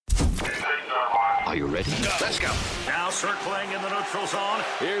Are you ready? Let's go. Now circling in the neutral zone.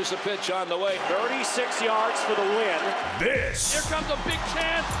 Here's the pitch on the way. 36 yards for the win. This. Here comes a big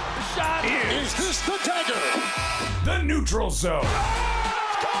chance. The shot. Is this the dagger? The neutral zone.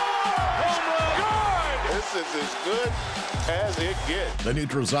 Home run. This is as good as it gets. The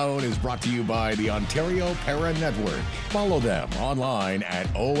Neutral Zone is brought to you by the Ontario Para Network. Follow them online at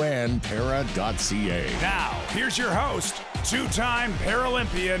onpara.ca. Now, here's your host, two-time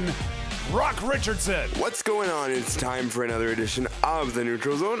Paralympian, Brock Richardson. What's going on? It's time for another edition of The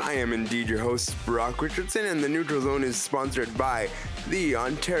Neutral Zone. I am indeed your host, Brock Richardson, and The Neutral Zone is sponsored by the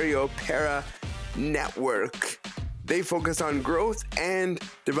Ontario Para Network. They focus on growth and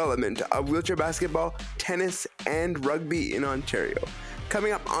development of wheelchair basketball, tennis, and rugby in Ontario.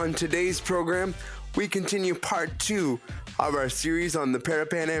 Coming up on today's program, we continue part 2 of our series on the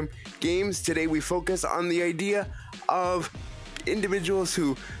Para-Pan Am Games. Today we focus on the idea of individuals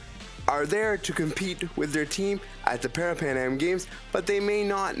who are there to compete with their team at the Para-Pan Am Games, but they may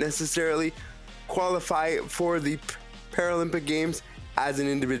not necessarily qualify for the Paralympic Games as an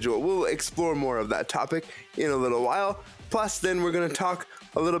individual. We'll explore more of that topic in a little while. Plus, then we're going to talk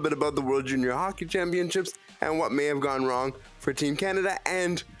a little bit about the World Junior Hockey Championships and what may have gone wrong for Team Canada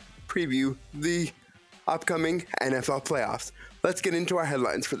and preview the upcoming NFL playoffs. Let's get into our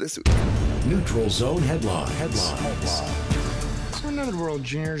headlines for this week. Neutral Zone headlines. So another World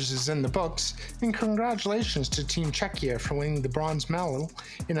Juniors is in the books, and congratulations to Team Czechia for winning the bronze medal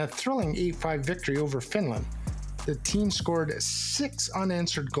in a thrilling 8-5 victory over Finland. The team scored 6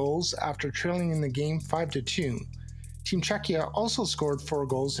 unanswered goals after trailing in the game 5-2. Team Czechia also scored 4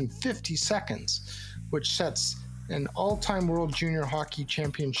 goals in 50 seconds, which sets an all-time World Junior Hockey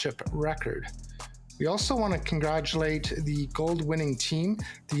Championship record. We also want to congratulate the gold-winning team,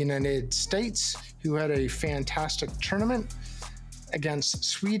 the United States, who had a fantastic tournament against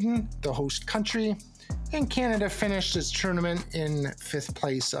Sweden, the host country, and Canada finished its tournament in 5th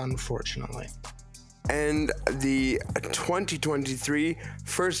place, unfortunately. And the 2023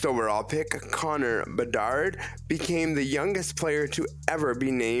 first overall pick, Connor Bedard, became the youngest player to ever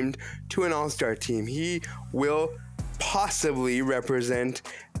be named to an All-Star team. He will possibly represent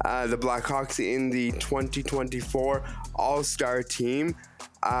the Blackhawks in the 2024 All-Star team,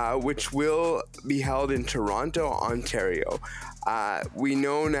 which will be held in Toronto, Ontario. We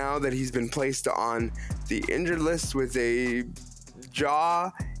know now that he's been placed on the injured list with a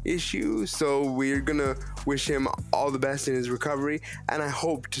jaw issue, so we're gonna wish him all the best in his recovery, and I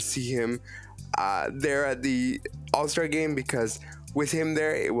hope to see him there at the All-Star game, because with him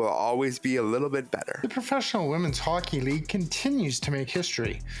there, it will always be a little bit better. The Professional Women's Hockey League continues to make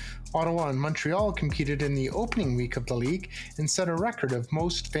history. Ottawa and Montreal competed in the opening week of the league and set a record of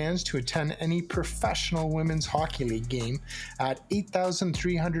most fans to attend any Professional Women's Hockey League game at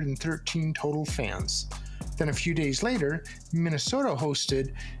 8,313 total fans. Then a few days later, Minnesota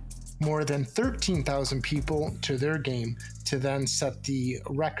hosted more than 13,000 people to their game to then set the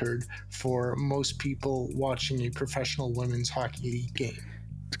record for most people watching a Professional Women's Hockey League game.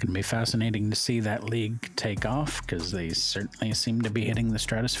 It's going to be fascinating to see that league take off, because they certainly seem to be hitting the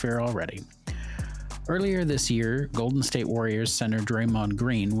stratosphere already. Earlier this year, Golden State Warriors center Draymond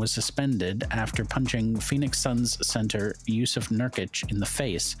Green was suspended after punching Phoenix Suns center Yusuf Nurkic in the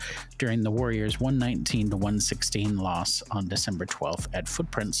face during the Warriors' 119-116 loss on December 12th at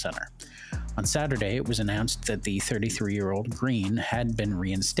Footprint Center. On Saturday, it was announced that the 33-year-old Green had been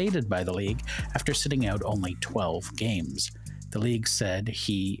reinstated by the league after sitting out only 12 games. The league said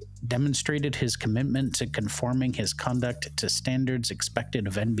he demonstrated his commitment to conforming his conduct to standards expected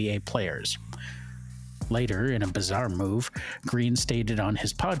of NBA players. Later, in a bizarre move, Green stated on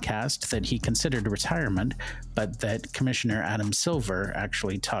his podcast that he considered retirement, but that Commissioner Adam Silver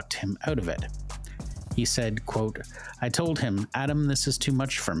actually talked him out of it. He said, quote, "I told him, Adam, this is too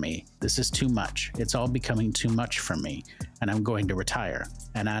much for me. This is too much. It's all becoming too much for me, and I'm going to retire."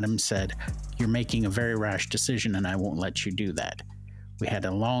 And Adam said, "You're making a very rash decision, and I won't let you do that." We had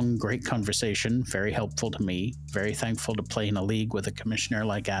a long, great conversation, very helpful to me, very thankful to play in a league with a commissioner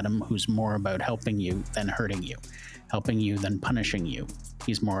like Adam who's more about helping you than hurting you, helping you than punishing you.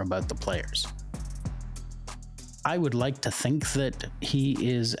 He's more about the players. I would like to think that he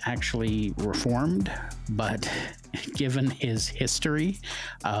is actually reformed, but given his history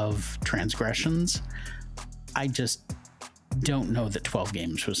of transgressions, I just don't know that 12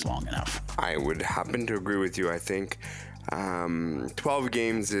 games was long enough. I would happen to agree with you. I think 12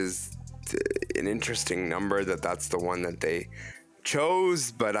 games is an interesting number, that's the one that they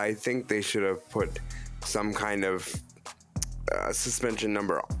chose, but I think they should have put some kind of suspension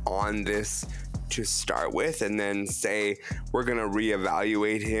number on this to start with, and then say we're going to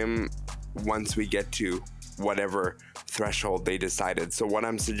reevaluate him once we get to whatever threshold they decided. So what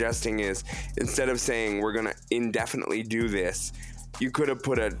I'm suggesting is, instead of saying we're going to indefinitely do this, you could have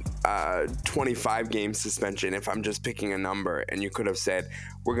put a 25 game suspension, if I'm just picking a number, and you could have said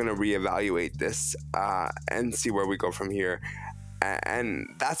we're going to reevaluate this and see where we go from here. And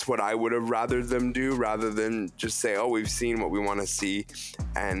that's what I would have rather them do, rather than just say, oh, we've seen what we want to see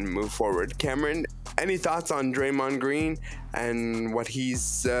and move forward. Cameron, any thoughts on Draymond Green and what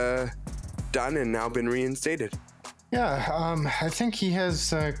he's done and now been reinstated? Yeah, I think he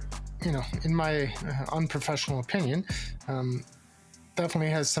has, in my unprofessional opinion,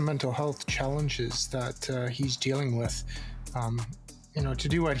 definitely has some mental health challenges that he's dealing with. To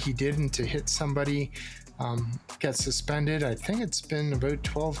do what he did and to hit somebody, get suspended. I think it's been about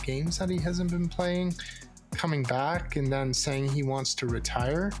 12 games that he hasn't been playing, coming back and then saying he wants to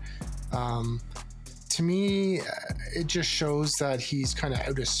retire. To me, it just shows that he's kind of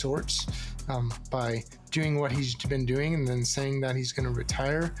out of sorts by doing what he's been doing and then saying that he's going to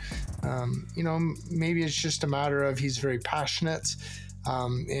retire. Maybe it's just a matter of he's very passionate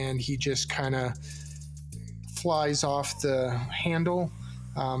and he just kind of flies off the handle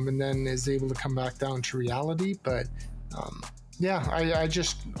and then is able to come back down to reality. But I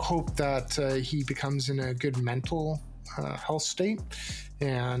just hope that he becomes in a good mental health state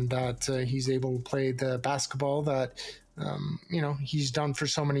and that he's able to play the basketball that he's done for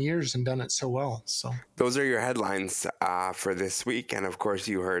so many years and done it so well. So those are your headlines for this week. And of course,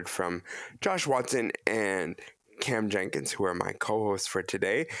 you heard from Josh Watson and Cam Jenkins, who are my co-hosts for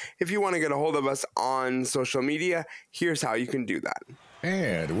today. If you want to get a hold of us on social media, here's how you can do that.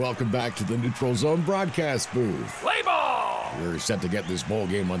 And welcome back to the Neutral Zone broadcast booth. Play ball! We're set to get this ball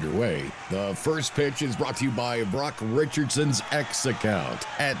game underway. The first pitch is brought to you by Brock Richardson's X account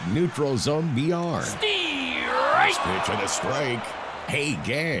at Neutral Zone BR. First pitch and a strike. Hey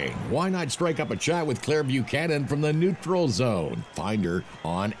gang, why not strike up a chat with Claire Buchanan from the Neutral Zone? Find her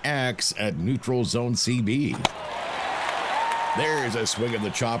on X at Neutral Zone CB. There's a swing of the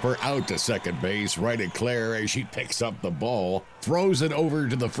chopper out to second base, right at Claire as she picks up the ball, throws it over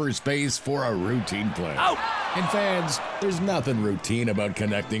to the first base for a routine play. Out! And fans, there's nothing routine about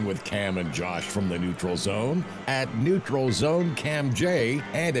connecting with Cam and Josh from the Neutral Zone at Neutral Zone Cam J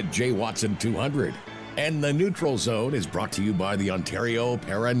and at J Watson 200. And the Neutral Zone is brought to you by the Ontario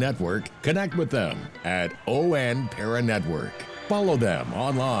Para Network. Connect with them at ON Para Network. Follow them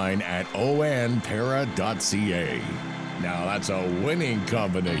online at onpara.ca. Now that's a winning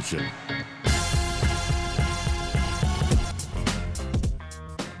combination.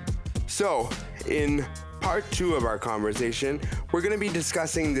 So, in part 2 of our conversation, we're going to be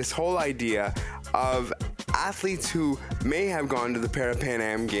discussing this whole idea of athletes who may have gone to the Para Pan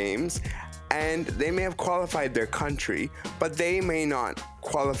Am Games and they may have qualified their country, but they may not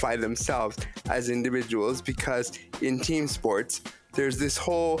qualify themselves as individuals, because in team sports, there's this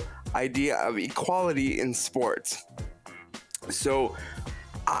whole idea of equality in sports. So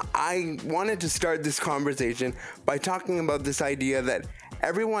I wanted to start this conversation by talking about this idea that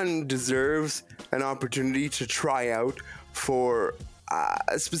everyone deserves an opportunity to try out for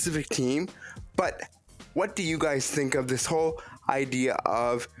a specific team. But what do you guys think of this whole idea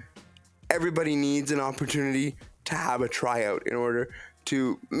of everybody needs an opportunity to have a tryout in order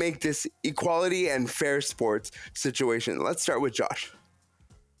to make this equality and fair sports situation? Let's start with Josh.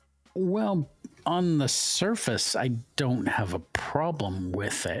 Well, on the surface, I don't have a problem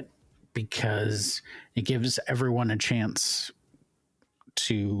with it because it gives everyone a chance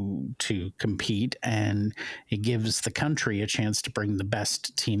to compete, and it gives the country a chance to bring the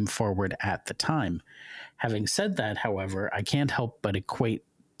best team forward at the time. Having said that, however, I can't help but equate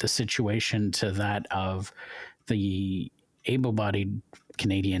the situation to that of the able-bodied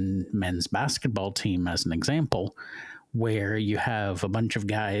Canadian men's basketball team as an example, where you have a bunch of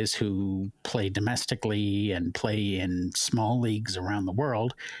guys who play domestically and play in small leagues around the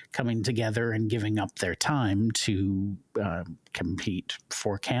world coming together and giving up their time to compete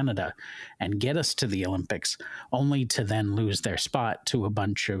for Canada and get us to the Olympics, only to then lose their spot to a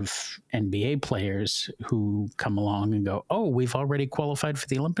bunch of NBA players who come along and go, oh, we've already qualified for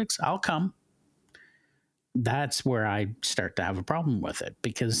the Olympics? I'll come. That's where I start to have a problem with it,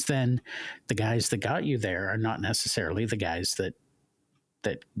 because then the guys that got you there are not necessarily the guys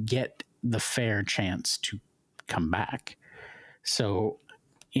that get the fair chance to come back. So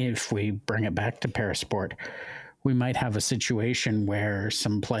if we bring it back to parasport, we might have a situation where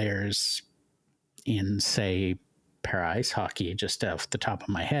some players in, say, para ice hockey, just off the top of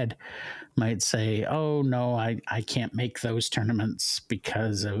my head, might say, oh, no, I can't make those tournaments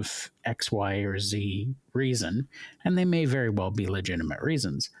because of X, Y, or Z reason. And they may very well be legitimate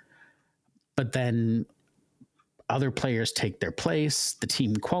reasons. but then other players take their place, the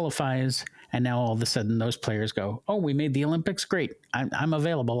team qualifies, and now all of a sudden those players go, oh, we made the Olympics, great, I'm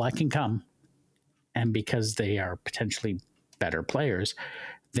available, I can come. And because they are potentially better players,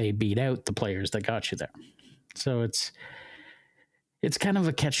 they beat out the players that got you there. So it's kind of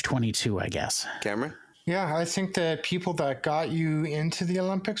a catch-22, I guess. Cameron? Yeah, I think the people that got you into the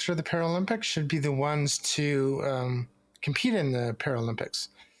Olympics or the Paralympics should be the ones to compete in the Paralympics.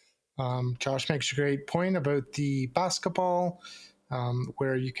 Josh makes a great point about the basketball,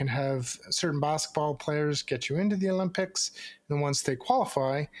 where you can have certain basketball players get you into the Olympics, and once they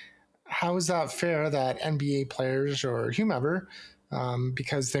qualify, how is that fair that NBA players or whomever,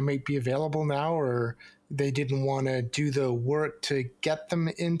 because they might be available now or they didn't want to do the work to get them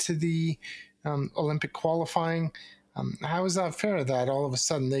into the Olympic qualifying, how is that fair that all of a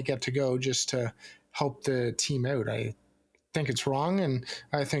sudden they get to go just to help the team out? I think it's wrong, and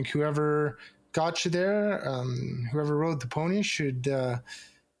I think whoever got you there, whoever rode the pony should,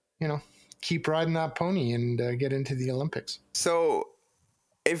 keep riding that pony and get into the Olympics. So,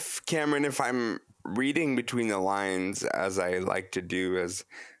 if I'm reading between the lines, as I like to do as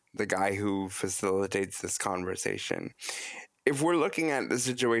the guy who facilitates this conversation, if we're looking at the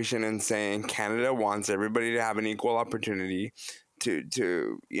situation and saying Canada wants everybody to have an equal opportunity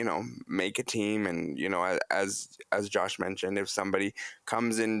to make a team, and as Josh mentioned, if somebody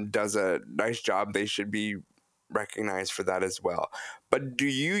comes in, does a nice job, they should be recognized for that as well. But do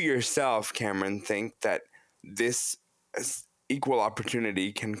you yourself, Cameron, think that this equal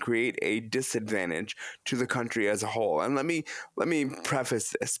opportunity can create a disadvantage to the country as a whole? And let me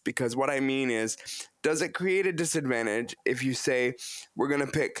preface this, because what I mean is, does it create a disadvantage if you say we're going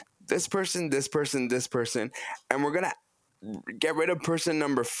to pick this person, this person, this person, and we're going to get rid of person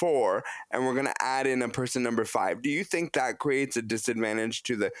number 4 and we're going to add in a person number 5? Do you think that creates a disadvantage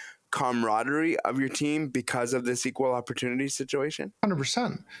to the camaraderie of your team because of this equal opportunity situation?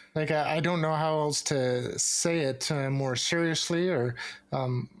 100%. Like, I don't know how else to say it more seriously or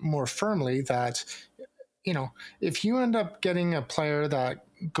more firmly that, if you end up getting a player that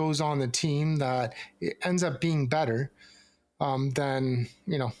goes on the team that ends up being better, then,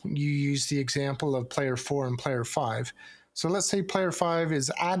 you use the example of player 4 and player 5. So let's say player 5 is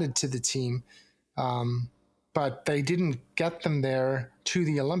added to the team, but they didn't get them there to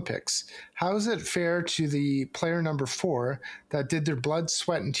the Olympics. How is it fair to the player number 4 that did their blood,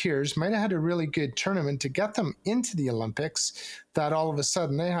 sweat, and tears, might have had a really good tournament to get them into the Olympics, that all of a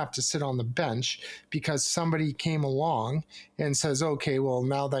sudden they have to sit on the bench because somebody came along and says, okay, well,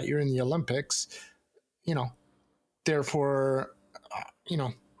 now that you're in the Olympics, therefore,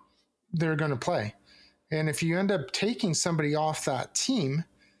 they're going to play. And if you end up taking somebody off that team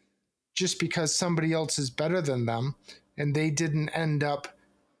just because somebody else is better than them and they didn't end up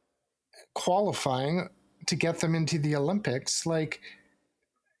qualifying to get them into the Olympics, that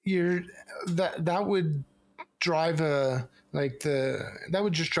would drive that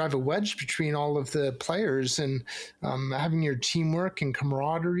would just drive a wedge between all of the players, and having your teamwork and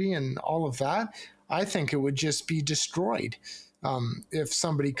camaraderie and all of that, I think it would just be destroyed. If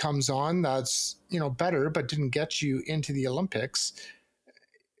somebody comes on that's, better but didn't get you into the Olympics,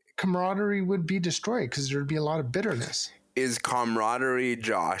 camaraderie would be destroyed because there'd be a lot of bitterness. Is camaraderie,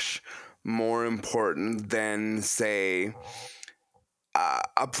 Josh, more important than, say,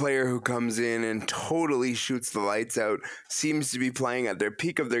 a player who comes in and totally shoots the lights out, seems to be playing at their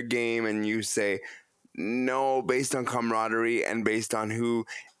peak of their game, and you say, no, based on camaraderie and based on who,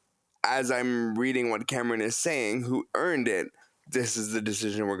 as I'm reading what Cameron is saying, who earned it, this is the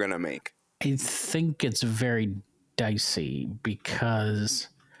decision we're going to make? I think it's very dicey because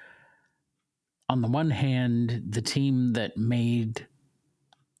on the one hand, the team that made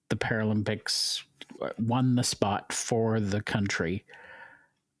the Paralympics won the spot for the country.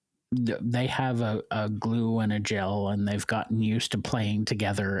 They have a glue and a gel, and they've gotten used to playing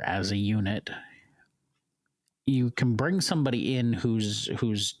together as a unit. You can bring somebody in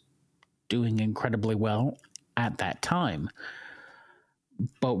who's doing incredibly well at that time.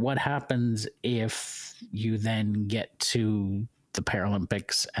 But what happens if you then get to the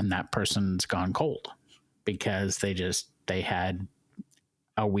Paralympics and that person's gone cold because they had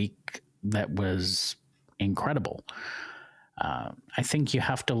a week that was incredible? I think you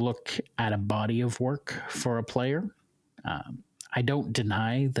have to look at a body of work for a player. I don't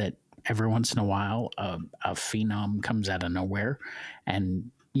deny that every once in a while a phenom comes out of nowhere,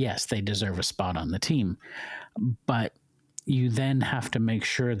 and yes, they deserve a spot on the team. But you then have to make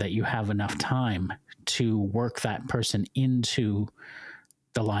sure that you have enough time to work that person into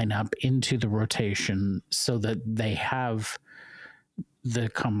the lineup, into the rotation, so that they have the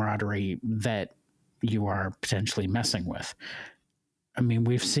camaraderie that you are potentially messing with. I mean,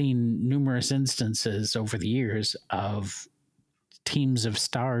 we've seen numerous instances over the years of teams of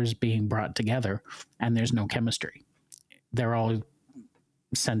stars being brought together and there's no chemistry. They're all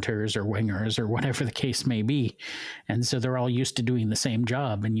centers or wingers or whatever the case may be. And so they're all used to doing the same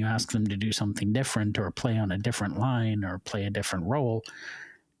job, and you ask them to do something different or play on a different line or play a different role,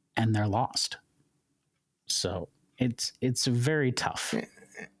 and they're lost. So it's very tough.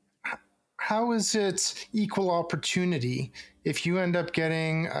 How is it equal opportunity if you end up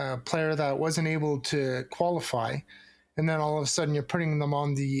getting a player that wasn't able to qualify, and then all of a sudden you're putting them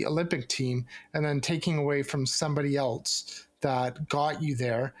on the Olympic team and then taking away from somebody else that got you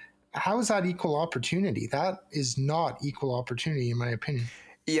there? How is that equal opportunity? That is not equal opportunity, in my opinion.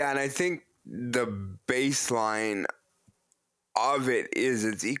 Yeah, and I think the baseline of it is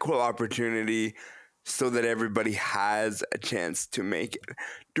it's equal opportunity so that everybody has a chance to make it.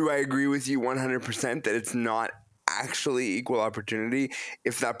 Do I agree with you 100% that it's not actually equal opportunity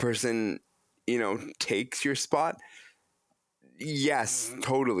if that person, takes your spot? Yes,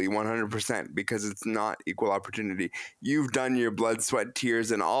 totally, 100%, because it's not equal opportunity. You've done your blood, sweat,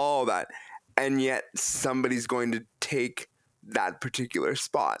 tears, and all that, and yet somebody's going to take that particular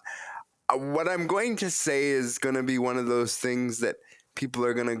spot. What I'm going to say is going to be one of those things that people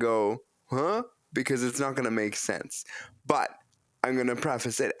are going to go, huh? Because it's not going to make sense. But I'm going to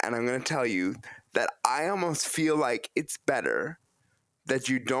preface it, and I'm going to tell you that I almost feel like it's better that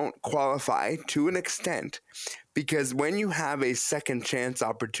you don't qualify to an extent, because when you have a second chance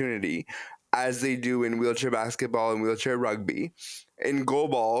opportunity, as they do in wheelchair basketball and wheelchair rugby, in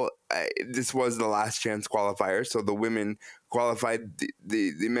goalball, this was the last chance qualifier, so the women qualified,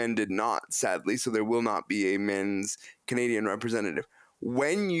 the men did not, sadly, so there will not be a men's Canadian representative.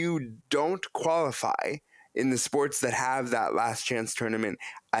 When you don't qualify in the sports that have that last chance tournament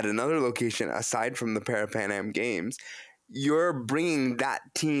at another location aside from the Para-Pan Am Games, you're bringing that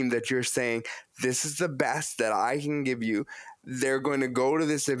team that you're saying, this is the best that I can give you. They're going to go to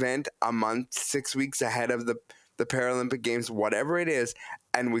this event a month, 6 weeks ahead of the Paralympic Games, whatever it is,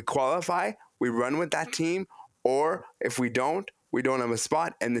 and we qualify, we run with that team, or if we don't have a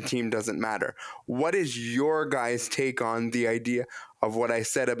spot and the team doesn't matter. What is your guys' take on the idea of what I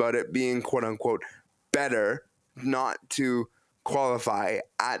said about it being, quote unquote, better not to qualify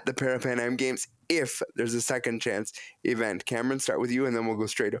at the Para-Pan Am Games if there's a second chance event? Cameron, start with you, and then we'll go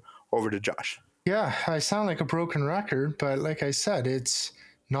straight over to Josh. Yeah, I sound like a broken record, but like I said, it's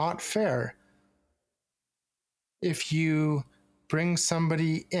not fair. If you bring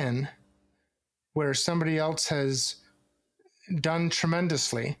somebody in where somebody else has done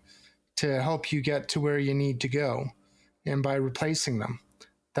tremendously to help you get to where you need to go, and by replacing them,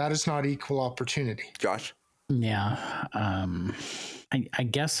 that is not equal opportunity. Josh? Yeah, I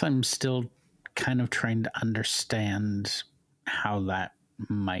guess I'm still kind of trying to understand how that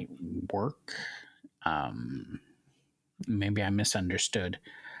might work. Maybe I misunderstood.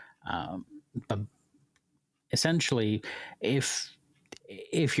 But essentially, if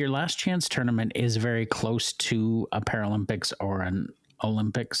your last chance tournament is very close to a Paralympics or an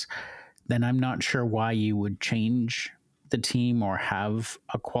Olympics, then I'm not sure why you would change the team or have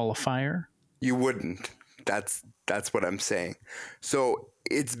a qualifier. You wouldn't. That's what I'm saying. So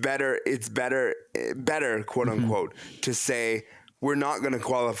it's better, quote unquote, to say we're not going to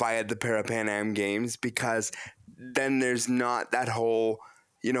qualify at the Para-Pan Am Games, because then there's not that whole,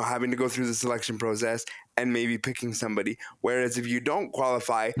 having to go through the selection process and maybe picking somebody. Whereas if you don't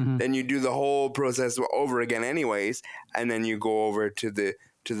qualify, then you do the whole process over again anyways, and then you go over to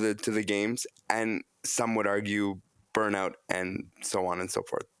the games, and some would argue burnout and so on and so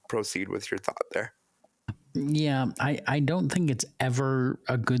forth. Proceed with your thought there. Yeah, I don't think it's ever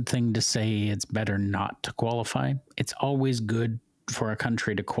a good thing to say it's better not to qualify. It's always good for a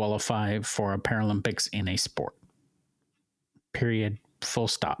country to qualify for a Paralympics in a sport. Period. Full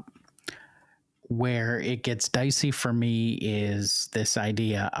stop. Where it gets dicey for me is this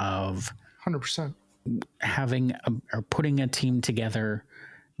idea of 100% having or putting a team together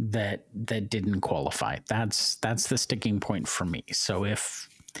that didn't qualify. That's the sticking point for me. So if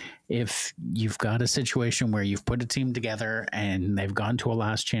you've got a situation where you've put a team together and they've gone to a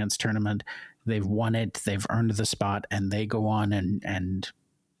last chance tournament, they've won it, they've earned the spot, and they go on and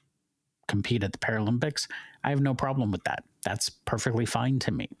compete at the Paralympics, I have no problem with that. That's perfectly fine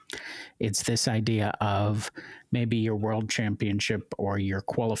to me. It's this idea of maybe your world championship or your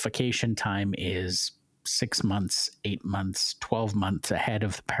qualification time is 6 months, 8 months, 12 months ahead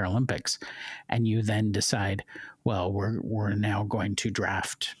of the Paralympics. And you then decide, well, we're now going to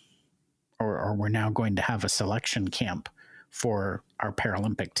draft or we're now going to have a selection camp for our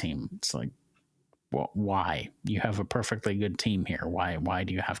Paralympic team. It's like, well, why? You have a perfectly good team here. Why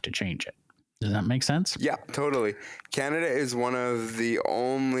do you have to change it? Does that make sense? Yeah, totally. Canada is one of the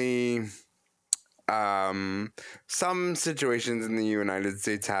only some situations in the United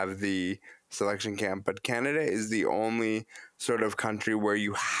States have the selection camp, but Canada is the only sort of country where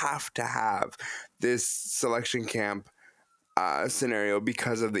you have to have this selection camp scenario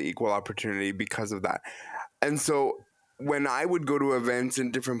because of the equal opportunity, because of that. And so when I would go to events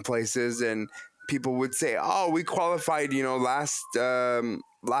in different places and people would say, "Oh, we qualified, last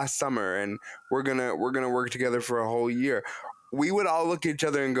summer, and we're gonna work together for a whole year," we would all look at each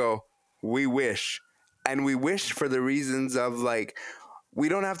other and go, "We wish," and we wish for the reasons of like, we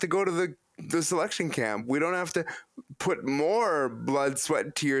don't have to go to the selection camp. We don't have to put more blood,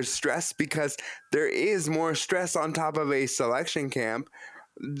 sweat, tears, stress, because there is more stress on top of a selection camp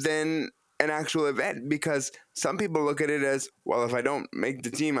than an actual event, because some people look at it as, well, if I don't make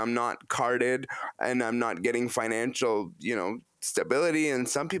the team, I'm not carded and I'm not getting financial, stability. And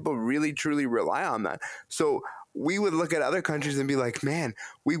some people really, truly rely on that. So we would look at other countries and be like, man,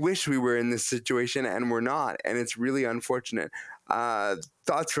 we wish we were in this situation, and we're not. And it's really unfortunate.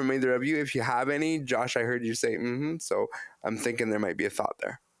 Thoughts from either of you, if you have any? Josh, I heard you say, so I'm thinking there might be a thought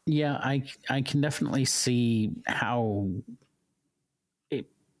there. Yeah, I can definitely see how it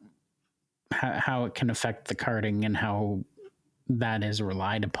can affect the carding and how that is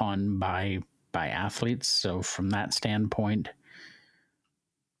relied upon by athletes. So from that standpoint,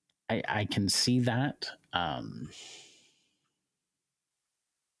 I can see that.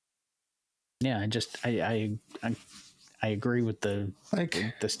 I agree with the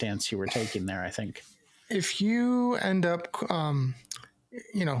stance you were taking there. I think if you end up,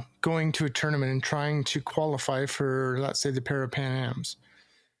 going to a tournament and trying to qualify for, let's say, the Para Pan Ams,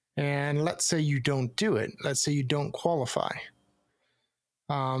 and let's say you don't do it, let's say you don't qualify.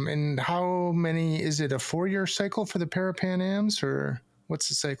 And how many, is it a 4-year cycle for the Para Pan Ams, or what's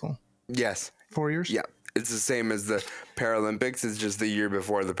the cycle? Yes. 4 years? Yeah. It's the same as the Paralympics. It's just the year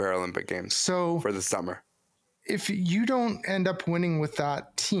before the Paralympic Games. So for the summer. If you don't end up winning with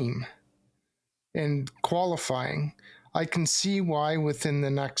that team and qualifying, I can see why within the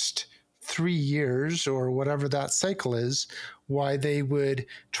next 3 years or whatever that cycle is, why they would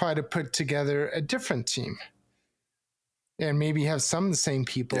try to put together a different team and maybe have some of the same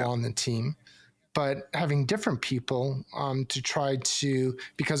people on the team, but having different people to try to,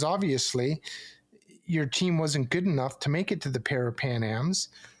 because obviously your team wasn't good enough to make it to the Para Pan Ams.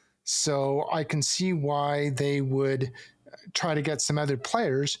 So I can see why they would try to get some other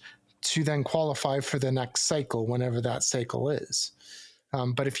players to then qualify for the next cycle, whenever that cycle is.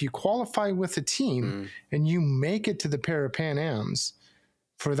 But if you qualify with a team and you make it to the Para Pan Ams,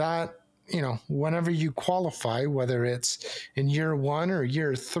 for that, whenever you qualify, whether it's in year 1 or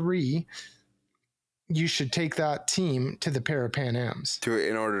year 3, you should take that team to the Para Pan Ams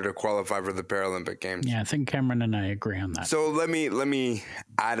in order to qualify for the Paralympic Games. Yeah, I think Cameron and I agree on that. So let me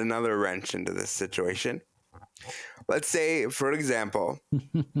add another wrench into this situation. Let's say, for example,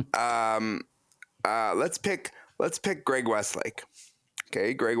 let's pick Greg Westlake.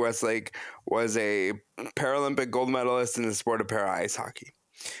 Okay, Greg Westlake was a Paralympic gold medalist in the sport of para ice hockey.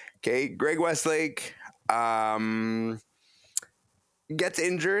 Okay, Greg Westlake gets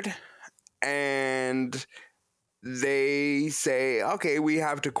injured. And they say, okay, we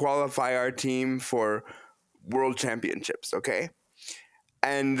have to qualify our team for world championships, okay?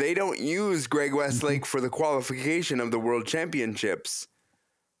 And they don't use Greg Westlake for the qualification of the world championships,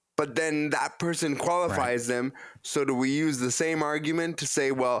 but then that person qualifies them. So do we use the same argument to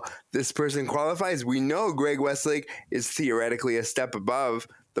say, well, this person qualifies? We know Greg Westlake is theoretically a step above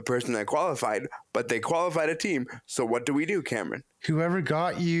the person that qualified, but they qualified a team. So what do we do, Cameron? Whoever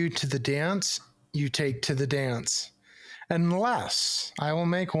got you to the dance, you take to the dance. Unless, I will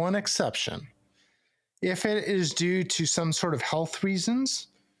make one exception. If it is due to some sort of health reasons,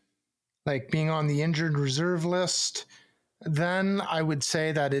 like being on the injured reserve list, then I would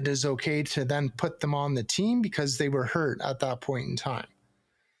say that it is okay to then put them on the team because they were hurt at that point in time.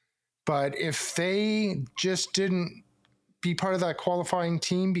 But if they just didn't be part of that qualifying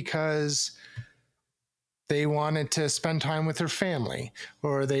team because they wanted to spend time with their family,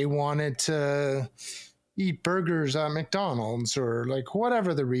 or they wanted to eat burgers at McDonald's, or like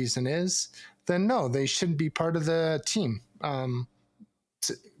whatever the reason is, then no, they shouldn't be part of the team.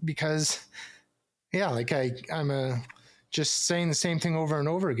 Because, I'm just saying the same thing over and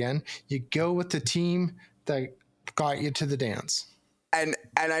over again. You go with the team that got you to the dance. And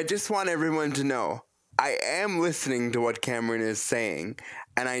I just want everyone to know, I am listening to what Cameron is saying,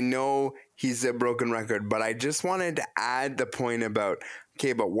 and I know he's a broken record. But I just wanted to add the point about,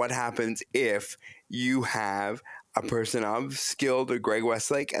 okay, but what happens if you have a person of skill to Greg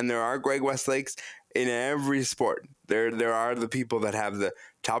Westlake, and there are Greg Westlakes in every sport. There are the people that have the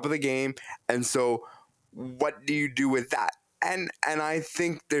top of the game, and so what do you do with that? And I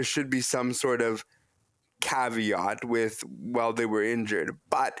think there should be some sort of caveat with, well, they were injured.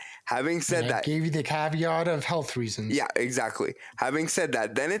 But having said that, gave you the caveat of health reasons. Yeah, exactly. Having said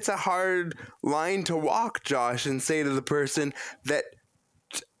that, then it's a hard line to walk, Josh, and say to the person that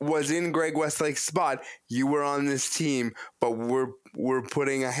was in Greg Westlake's spot, you were on this team, but we're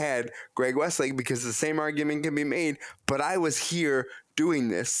putting ahead Greg Westlake, because the same argument can be made, but I was here doing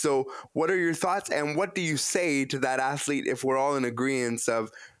this. So what are your thoughts, and what do you say to that athlete if we're all in agreement of,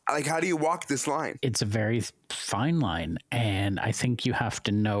 like, how do you walk this line? It's a very fine line, and I think you have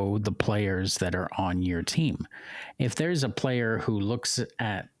to know the players that are on your team. If there's a player who looks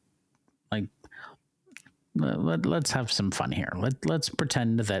at, like, let's have some fun here. Let's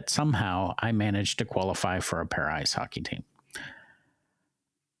pretend that somehow I managed to qualify for a para ice hockey team.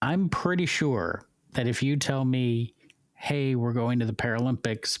 I'm pretty sure that if you tell me, hey, we're going to the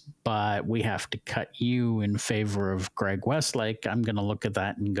Paralympics, but we have to cut you in favor of Greg Westlake, I'm going to look at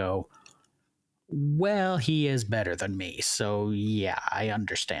that and go, well, he is better than me. So, yeah, I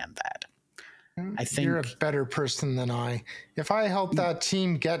understand that. I think you're a better person than I. If I help that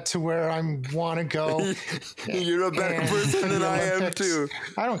team get to where I want to go, you're a better person than I am too.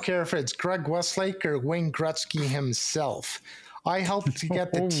 I don't care if it's Greg Westlake or Wayne Gretzky himself. I helped to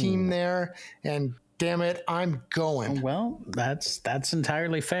get the team there, and damn it, I'm going. Well, that's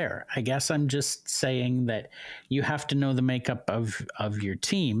entirely fair. I guess I'm just saying that you have to know the makeup of your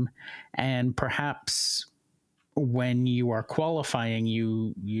team, and perhaps when you are qualifying,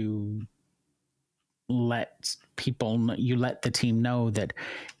 you let the team know that,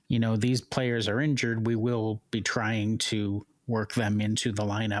 these players are injured. We will be trying to work them into the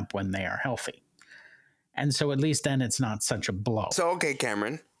lineup when they are healthy. And so at least then it's not such a blow. So, okay,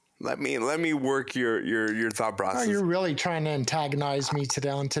 Cameron, let me work your thought process. Oh, you're really trying to antagonize me today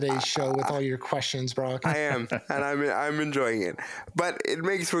on today's show with all your questions, Brock. I am, and I'm enjoying it. But it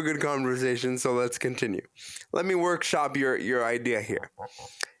makes for good conversation, so let's continue. Let me workshop your idea here.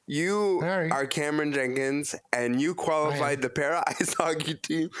 You are Cameron Jenkins, and you qualified the para ice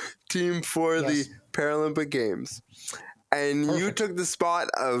hockey team for the Paralympic Games. And you took the spot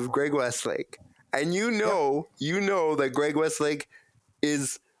of Greg Westlake. And you know that Greg Westlake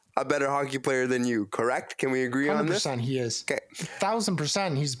is a better hockey player than you, correct? Can we agree on this? 100% he is. Okay.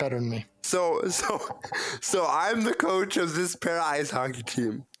 1,000% he's better than me. So I'm the coach of this para ice hockey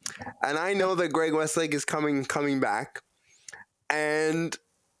team. And I know that Greg Westlake is coming back. And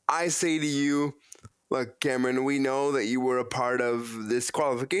I say to you, look, Cameron, we know that you were a part of this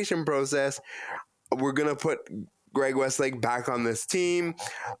qualification process. We're going to put Greg Westlake back on this team.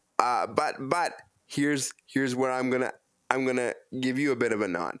 But here's where I'm gonna give you a bit of a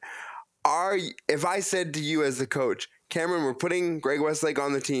nod. If I said to you as the coach, Cameron, we're putting Greg Westlake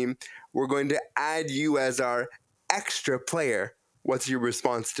on the team, we're going to add you as our extra player, what's your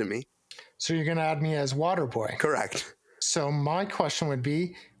response to me? So you're gonna add me as water boy? Correct. So my question would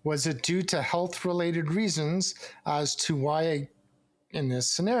be, was it due to health-related reasons as to why, in this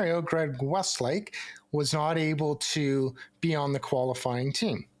scenario, Greg Westlake was not able to be on the qualifying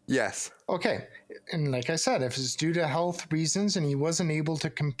team? Yes. Okay. And like I said, if it's due to health reasons and he wasn't able to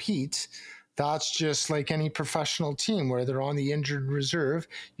compete, that's just like any professional team where they're on the injured reserve.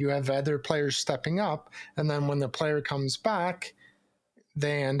 You have other players stepping up, and then when the player comes back,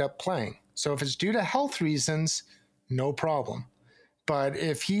 they end up playing. So if it's due to health reasons, no problem. But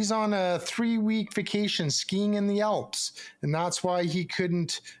if he's on a 3-week vacation skiing in the Alps, and that's why he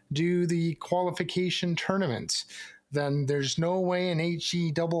couldn't do the qualification tournament, then there's no way in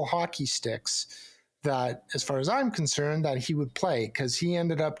HE double hockey sticks that, as far as I'm concerned, that he would play, because he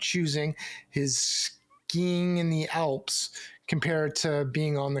ended up choosing his skiing in the Alps compared to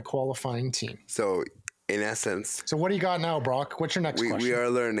being on the qualifying team. So, in essence... So what do you got now, Brock? What's your next question? We are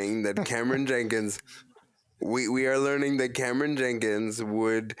learning that Cameron Jenkins... We are learning that Cameron Jenkins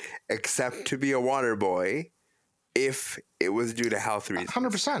would accept to be a water boy if it was due to health reasons.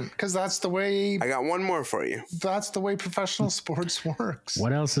 100%, because that's the way... I got one more for you. That's the way professional sports works.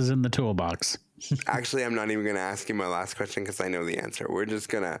 What else is in the toolbox? Actually, I'm not even going to ask you my last question because I know the answer. We're just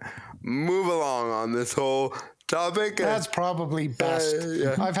going to move along on this whole topic. That's probably best.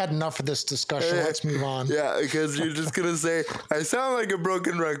 Yeah. I've had enough of this discussion. Let's move on. Yeah, because you're just going to say, I sound like a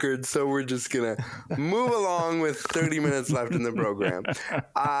broken record, so we're just going to move along with 30 minutes left in the program.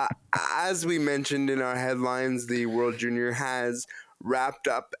 As we mentioned in our headlines, the World Junior has wrapped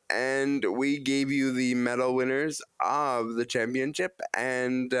up, and we gave you the medal winners of the championship,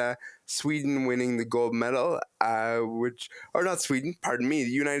 and Sweden winning the gold medal, not Sweden, pardon me, the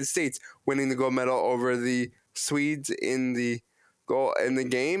United States winning the gold medal over the Swedes in the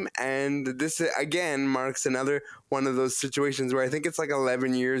game. And this again marks another one of those situations where I think it's like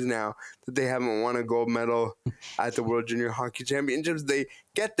 11 years now that they haven't won a gold medal at the World Junior Hockey Championships. They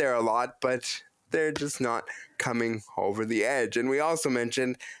get there a lot, but they're just not coming over the edge. And we also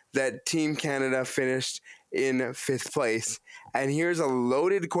mentioned that Team Canada finished in 5th place. And here's a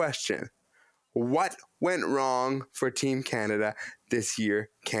loaded question. What went wrong for Team Canada this year,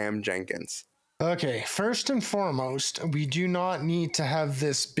 Cam Jenkins? Okay, first and foremost, we do not need to have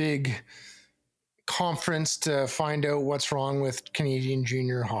this big conference to find out what's wrong with Canadian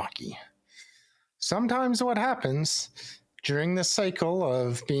junior hockey. Sometimes what happens during the cycle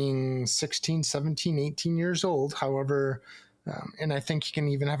of being 16, 17, 18 years old, however, and I think you can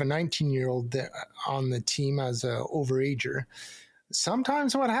even have a 19-year-old on the team as a overager.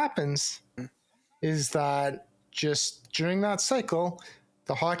 Sometimes what happens is that just during that cycle,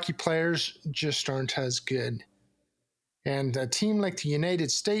 the hockey players just aren't as good. And a team like the United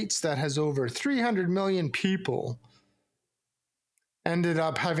States that has over 300 million people ended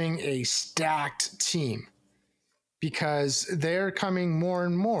up having a stacked team, because they're coming more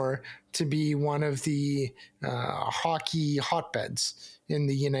and more to be one of the hockey hotbeds in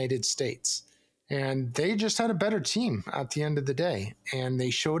the United States. And they just had a better team at the end of the day. And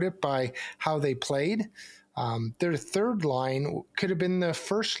they showed it by how they played. Their third line could have been the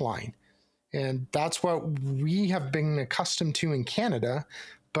first line. And that's what we have been accustomed to in Canada.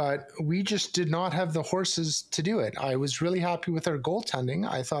 But we just did not have the horses to do it. I was really happy with our goaltending.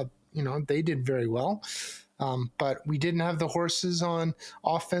 I thought, they did very well. But we didn't have the horses on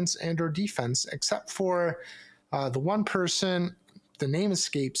offense and or defense, except for the one person, the name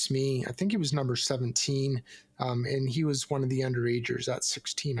escapes me. I think he was number 17, and he was one of the underagers at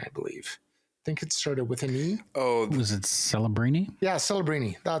 16, I believe. I think it started with an E. Oh, Was it Celebrini? Yeah,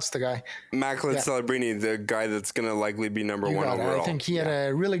 Celebrini. That's the guy. Macklin Celebrini, the guy that's going to likely be number You one got it. overall. I think he had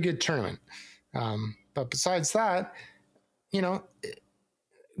a really good tournament. But besides that, we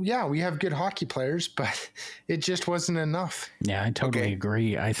have good hockey players, but it just wasn't enough. Yeah, I totally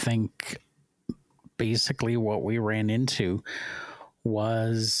agree. I think basically what we ran into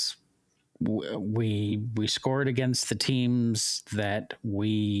was we scored against the teams that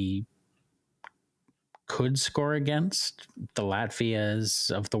we could score against, the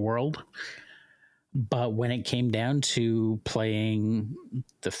Latvias of the world. But when it came down to playing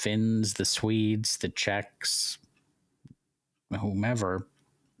the Finns, the Swedes, the Czechs, whomever,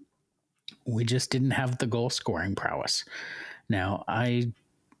 we just didn't have the goal scoring prowess. Now, I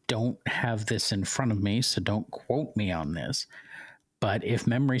don't have this in front of me, so don't quote me on this. But if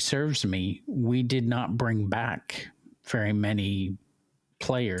memory serves me, we did not bring back very many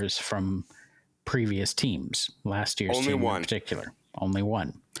players from previous teams, last year's team in particular. Only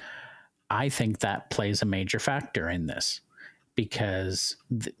one. I think that plays a major factor in this, because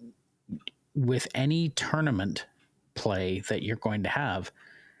with any tournament play that you're going to have,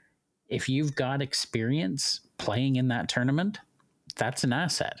 if you've got experience playing in that tournament, that's an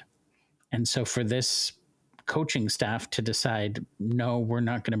asset. And so for this coaching staff to decide, no, we're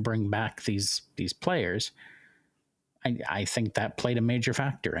not going to bring back these players, I think that played a major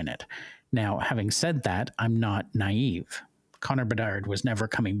factor in it. Now, having said that, I'm not naive. Connor Bedard was never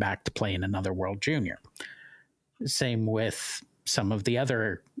coming back to play in another World Junior. Same with some of the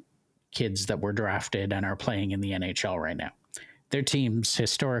other kids that were drafted and are playing in the NHL right now. Their teams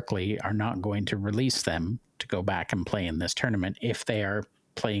historically are not going to release them to go back and play in this tournament if they are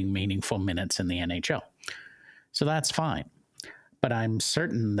playing meaningful minutes in the NHL. So that's fine. But I'm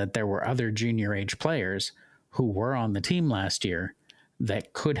certain that there were other junior age players who were on the team last year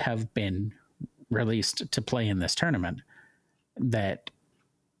that could have been released to play in this tournament that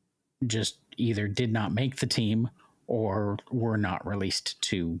just either did not make the team or were not released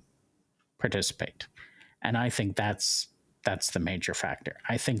to participate. And I think that's the major factor.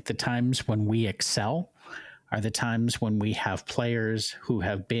 I think the times when we excel are the times when we have players who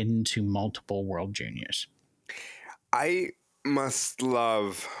have been to multiple World Juniors. I must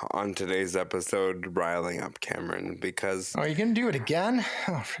love on today's episode riling up Cameron, because are you gonna do it again?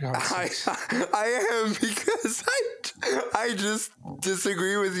 Oh, for God's sakes. I am, because I just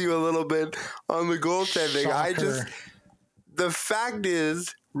disagree with you a little bit on the goaltending. The fact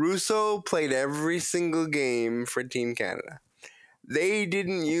is, Russo played every single game for Team Canada. They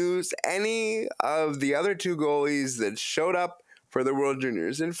didn't use any of the other two goalies that showed up for the World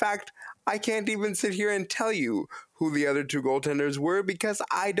Juniors. In fact, I can't even sit here and tell you who the other two goaltenders were because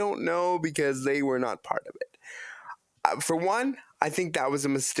I don't know, because they were not part of it. For one, I think that was a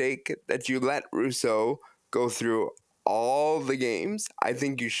mistake that you let Russo go through all the games. I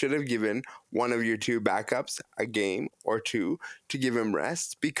think you should have given one of your two backups a game or two to give him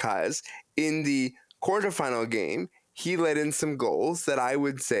rest, because in the quarterfinal game, he let in some goals that I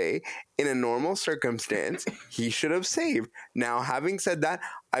would say in a normal circumstance he should have saved. Now, having said that,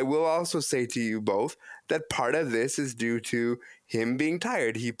 I will also say to you both that part of this is due to him being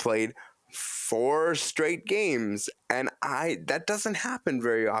tired. He played 4 straight games, and that doesn't happen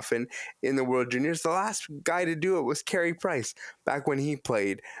very often in the World Juniors. The last guy to do it was Carey Price back when he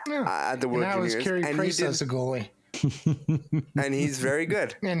played at the World Juniors. Was Carey Price as a goalie. And he's very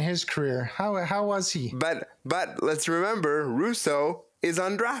good in his career. How was he? But let's remember, Russo is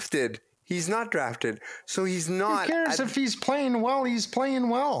undrafted. He's not drafted, so he's not. Who cares if he's playing well? He's playing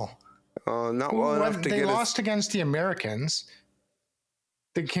well. Not well enough to they get. They lost against the Americans,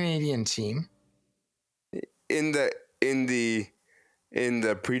 the Canadian team, in the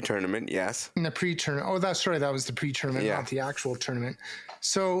pre-tournament. Yes. In the pre-tournament. Oh, that's right. That was the pre-tournament, not the actual tournament.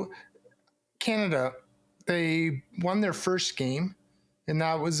 So, Canada, they won their first game, and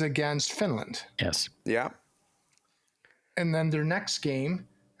that was against Finland. Yes. Yeah. And then their next game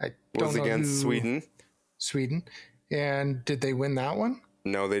was against Sweden. Sweden. And did they win that one?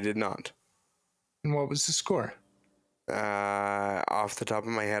 No, they did not. And what was the score? Off the top of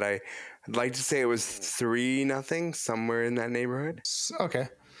my head, I'd like to say it was 3-0, somewhere in that neighborhood. Okay.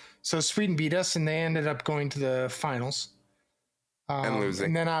 So Sweden beat us, and they ended up going to the finals. And losing.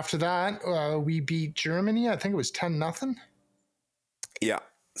 And then after that, we beat Germany. I think it was 10-0. Yeah,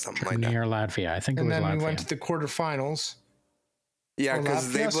 something like that. Near Latvia. I think it was Latvia. And then we went to the quarterfinals. Yeah,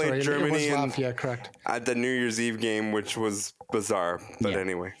 because they played Germany correct. At the New Year's Eve game, which was bizarre. But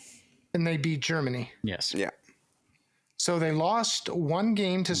anyway. And they beat Germany. Yes. Yeah. So they lost one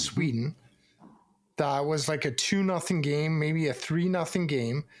game to Sweden. That was like a 2-0 game, maybe a 3-0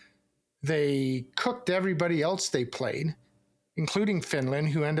 game. They cooked everybody else they played, including Finland,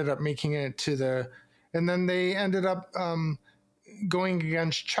 who ended up making it to the... And then they ended up going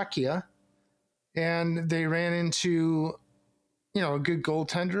against Czechia, and they ran into, a good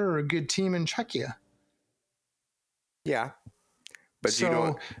goaltender or a good team in Czechia. Yeah. But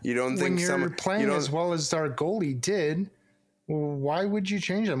so you don't think when you're playing as well as our goalie did, why would you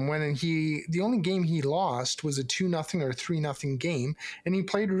change him when the only game he lost was a 2-0 or 3-0 game, and he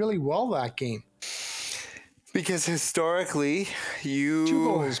played really well that game? Because historically, 2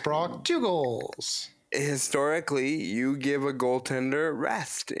 goals, Brock. 2 goals. Historically, you give a goaltender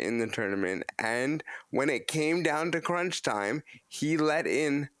rest in the tournament, and when it came down to crunch time, he let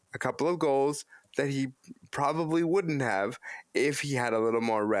in a couple of goals that he probably wouldn't have if he had a little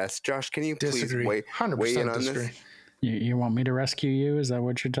more rest. Josh, can you please weigh in on this? You want me to rescue you? Is that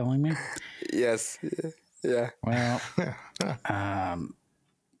what you're telling me? Yes. Yeah. Well,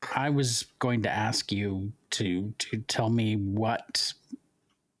 I was going to ask you to tell me what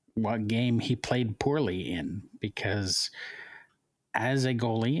game he played poorly in, because as a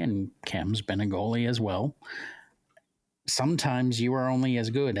goalie, and Cam's been a goalie as well, sometimes you are only as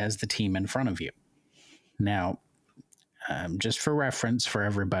good as the team in front of you. Now, just for reference for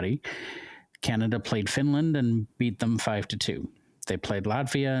everybody, Canada played Finland and beat them 5-2. They played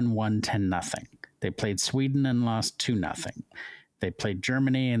Latvia and won 10-0. They played Sweden and lost 2-0. They played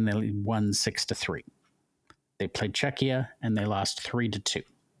Germany and they won 6-3. They played Czechia and they lost 3-2.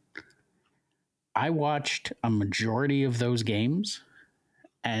 I watched a majority of those games,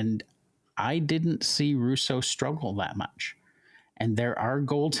 and I didn't see Russo struggle that much. And there are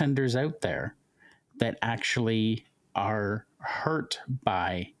goaltenders out there that actually are hurt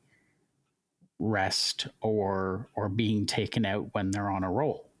by rest or being taken out when they're on a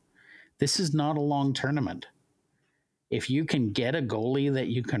roll. This is not a long tournament. If you can get a goalie that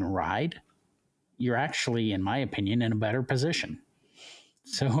you can ride, you're actually, in my opinion, in a better position.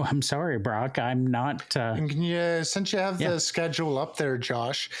 So I'm sorry, Brock. I'm not. And can you, since you have the schedule up there,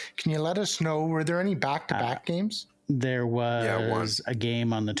 Josh, can you let us know, were there any back-to-back games? There was a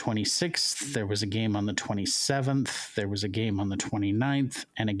game on the 26th. There was a game on the 27th. There was a game on the 29th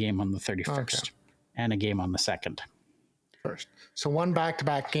and a game on the 31st and a game on the 2nd. So one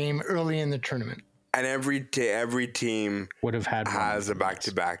back-to-back game early in the tournament. And every team would have had has a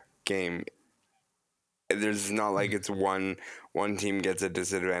back-to-back game. There's not like it's one team gets a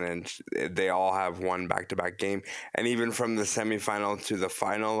disadvantage. They all have one back-to-back game. And even from the semifinal to the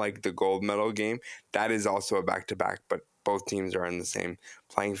final, like the gold medal game, that is also a back-to-back. But both teams are in the same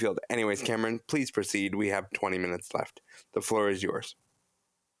playing field. Anyways, Cameron, please proceed. We have 20 minutes left. The floor is yours.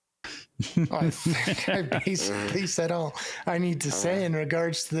 I think I basically said all I need to say in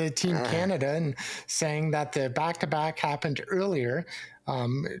regards to the Team Canada, and saying that the back-to-back happened earlier.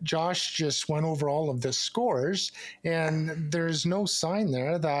 Josh just went over all of the scores, and there's no sign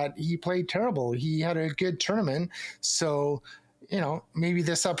there that he played terrible. He had a good tournament, so maybe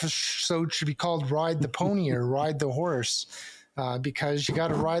this episode should be called Ride the Pony or Ride the Horse, because you got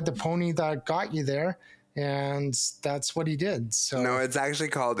to ride the pony that got you there. And that's what he did. So no, it's actually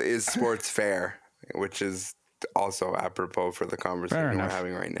called Is Sports Fair, which is also apropos for the conversation we're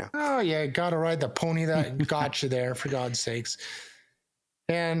having right now. Oh, yeah, got to ride the pony that got you there, for God's sakes.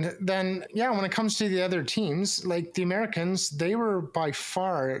 And then, when it comes to the other teams, like the Americans, they were by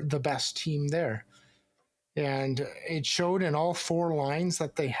far the best team there. And it showed in all four lines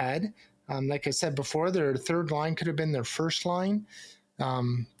that they had. Like I said before, their third line could have been their first line.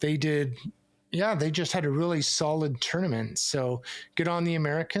 They just had a really solid tournament. So good on the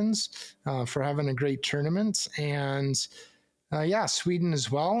Americans for having a great tournament. And Sweden as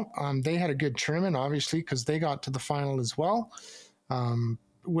well. They had a good tournament, obviously, because they got to the final as well.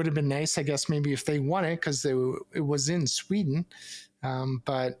 Would have been nice, I guess, maybe if they won it, because it was in Sweden.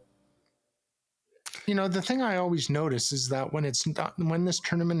 But the thing I always notice is that when this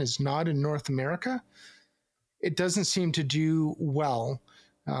tournament is not in North America, it doesn't seem to do well.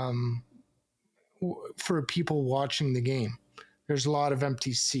 For people watching the game, there's a lot of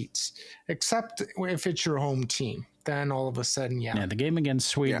empty seats, except if it's your home team. Then all of a sudden, the game against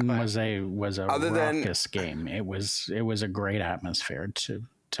Sweden was a raucous game. It was a great atmosphere to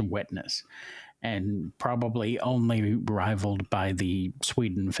witness, and probably only rivaled by the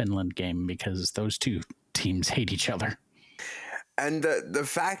Sweden-Finland game, because those two teams hate each other. And the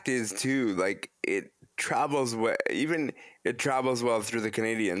fact is too, like, it travels well through the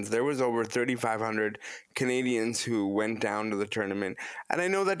Canadians. There was over 3,500 Canadians who went down to the tournament. And I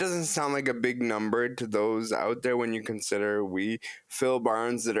know that doesn't sound like a big number to those out there when you consider we fill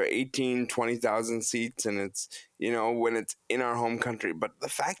barns that are 18, 20,000 seats, and it's, when it's in our home country. But the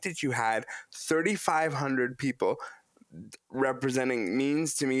fact that you had 3,500 people representing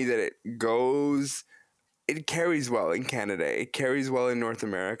means to me that it carries well in Canada. It carries well in North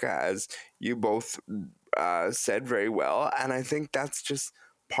America, as you both said very well. And I think that's just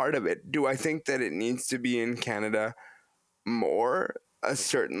part of it. Do I think that it needs to be in Canada more?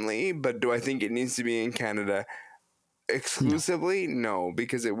 Certainly. But do I think it needs to be in Canada exclusively? No,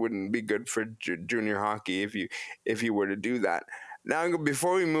 because it wouldn't be good for junior hockey if you were to do that. Now,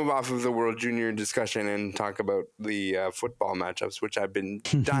 before we move off of the World Junior discussion and talk about the football matchups, which I've been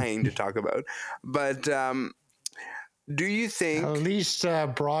dying to talk about, but do you think... At least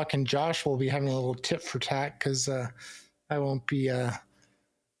Brock and Josh will be having a little tit for tat, because I won't be...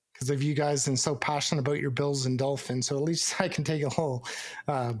 because of you guys and so passionate about your Bills and Dolphins, so at least I can take a little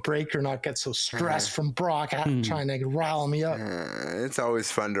break or not get so stressed from Brock trying to rile me up. It's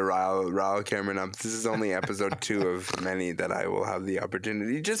always fun to rile Cameron up. This is only episode 2 of many that I will have the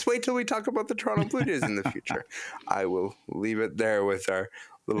opportunity. Just wait till we talk about the Toronto Blue Jays in the future. I will leave it there with our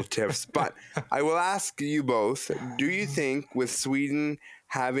little tips. But I will ask you both, do you think with Sweden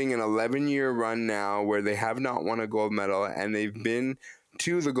having an 11-year run now where they have not won a gold medal, and they've been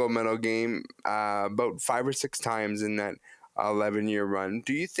to the gold medal game about 5 or 6 times in that 11-year run,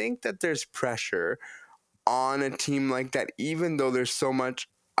 do you think that there's pressure on a team like that, even though there's so much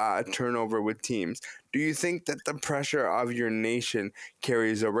turnover with teams? Do you think that the pressure of your nation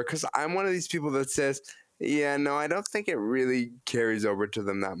carries over? Because I'm one of these people that says, I don't think it really carries over to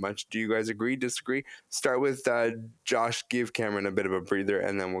them that much. Do you guys agree, disagree? Start with Josh, give Cameron a bit of a breather,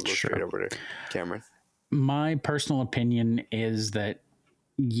 and then we'll go straight over to Cameron. My personal opinion is that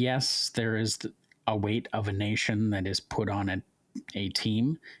yes, there is a weight of a nation that is put on a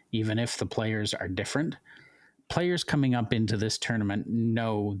team, even if the players are different. Players coming up into this tournament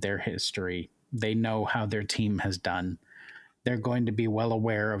know their history. They know how their team has done. They're going to be well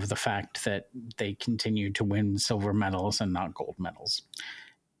aware of the fact that they continue to win silver medals and not gold medals.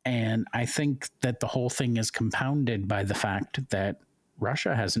 And I think that the whole thing is compounded by the fact that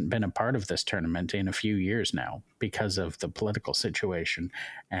Russia hasn't been a part of this tournament in a few years now because of the political situation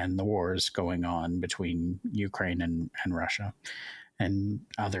and the wars going on between Ukraine and Russia and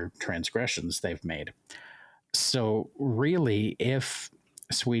other transgressions they've made. So really, if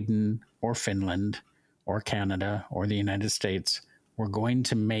Sweden or Finland or Canada or the United States were going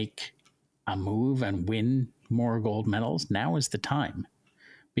to make a move and win more gold medals, now is the time,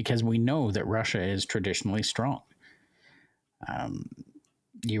 because we know that Russia is traditionally strong.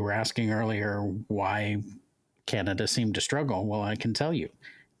 You were asking earlier why Canada seemed to struggle. Well, I can tell you,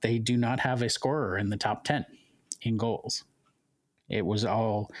 they do not have a scorer in the top 10 in goals. It was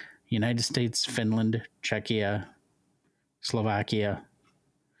all United States, Finland, Czechia, Slovakia.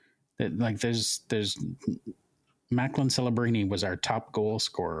 There's Macklin Celebrini was our top goal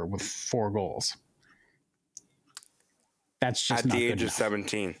scorer with 4 goals. That's just at not the good age of enough.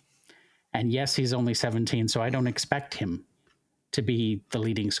 17. And yes, he's only 17, so I don't expect him to be the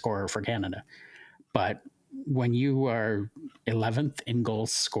leading scorer for Canada. But when you are 11th in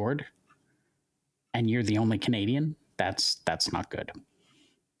goals scored and you're the only Canadian, that's not good.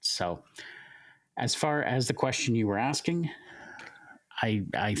 So as far as the question you were asking,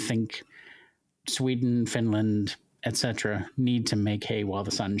 I think Sweden, Finland, etc. need to make hay while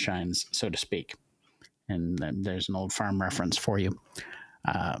the sun shines, so to speak. And there's an old farm reference for you.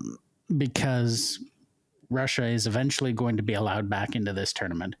 Because Russia is eventually going to be allowed back into this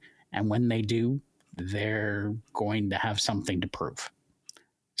tournament. And when they do, they're going to have something to prove.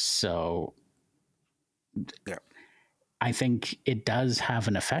 So yeah, I think it does have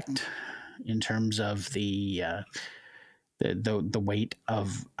an effect in terms of the weight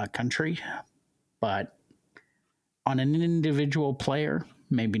of a country. But on an individual player,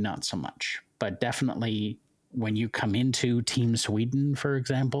 maybe not so much. But definitely when you come into Team Sweden, for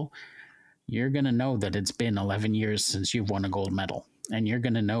example, you're going to know that it's been 11 years since you've won a gold medal. And you're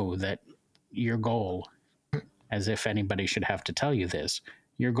going to know that your goal, as if anybody should have to tell you this,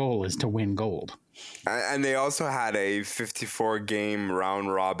 your goal is to win gold. And they also had a 54-game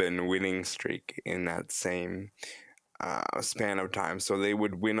round-robin winning streak in that same span of time. So they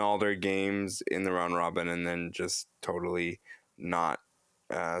would win all their games in the round-robin and then just totally not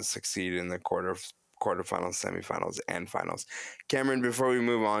succeed in the quarterfinals, semifinals, and finals. Cameron, before we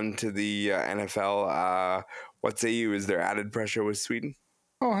move on to the NFL, what say you? Is there added pressure with Sweden?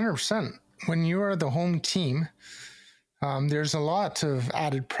 Oh, 100%. When you are the home team, there's a lot of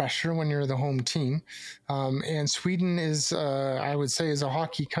added pressure when you're the home team. And Sweden is, I would say, is a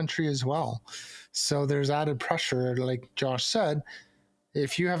hockey country as well. So there's added pressure, like Josh said.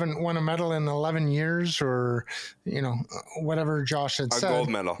 If you haven't won a medal in 11 years or, whatever Josh had said.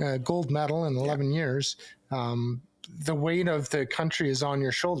 A gold medal in 11 years. The weight of the country is on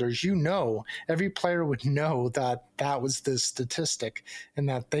your shoulders. Every player would know that that was the statistic and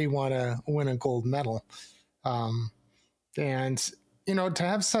that they want to win a gold medal. And, to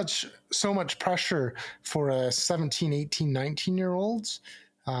have so much pressure for a 17, 18, 19-year-olds,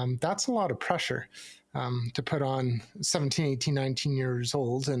 that's a lot of pressure. To put on 17, 18, 19 years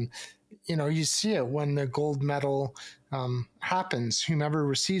old. And, you see it when the gold medal happens, whomever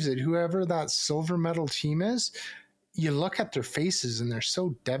receives it, whoever that silver medal team is, you look at their faces and they're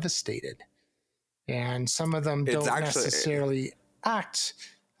so devastated. And some of them don't necessarily act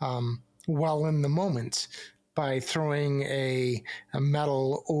well in the moment by throwing a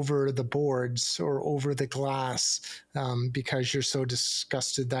medal over the boards or over the glass because you're so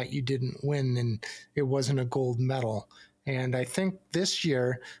disgusted that you didn't win and it wasn't a gold medal. And I think this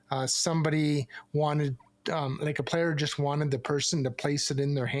year somebody wanted, like a player just wanted the person to place it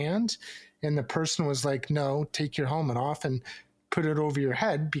in their hand, and the person was like, no, take your helmet off and put it over your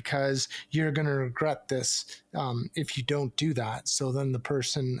head because you're going to regret this if you don't do that. So then the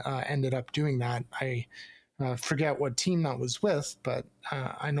person ended up doing that. I forget what team that was with, but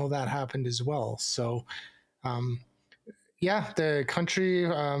I know that happened as well. So, the country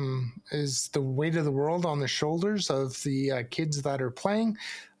is the weight of the world on the shoulders of the kids that are playing.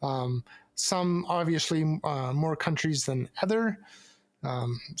 Some obviously more countries than other.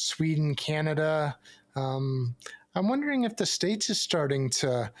 Sweden, Canada. I'm wondering if the States is starting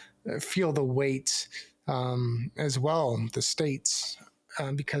to feel the weight as well, the States.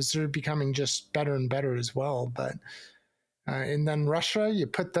 Because they're becoming just better and better as well. But and then Russia, you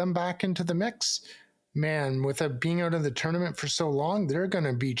put them back into the mix. Man, with it being out of the tournament for so long, they're going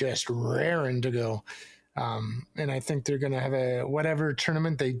to be just raring to go. And I think they're going to have whatever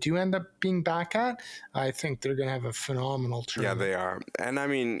tournament they do end up being back at, I think they're going to have a phenomenal tournament. Yeah, they are. And I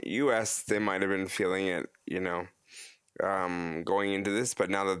mean, U.S., they might have been feeling it, going into this. But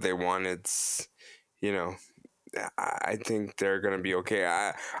now that they won, it's, I think they're going to be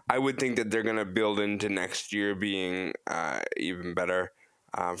okay. I would think that they're going to build into next year being even better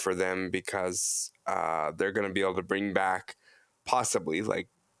for them because they're going to be able to bring back possibly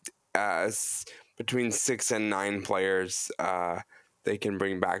between 6 and 9 players they can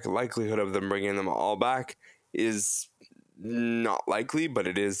bring back. The likelihood of them bringing them all back is not likely, but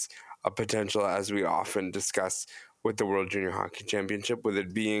it is a potential, as we often discuss with the World Junior Hockey Championship, with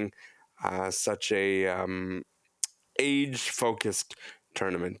it being such a age-focused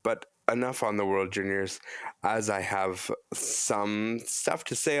tournament. But enough on the World Juniors, as I have some stuff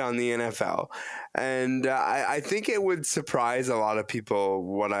to say on the NFL. And I think it would surprise a lot of people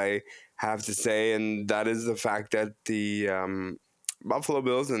what I have to say, and that is the fact that the Buffalo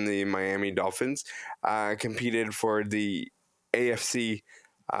Bills and the Miami Dolphins competed for the AFC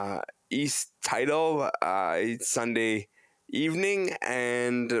East title Sunday evening,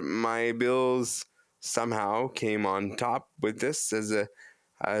 and my Bills somehow came on top with this as the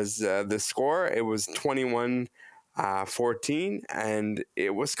score. It was 21-14, and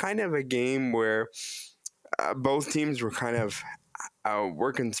it was kind of a game where both teams were kind of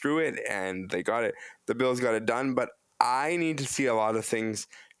working through it, and they got it. The Bills got it done, but I need to see a lot of things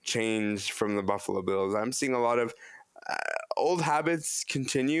change from the Buffalo Bills. I'm seeing a lot of old habits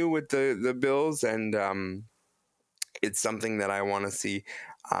continue with the Bills, and it's something that I want to see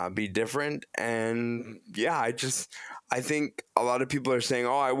be different. And yeah, I think a lot of people are saying,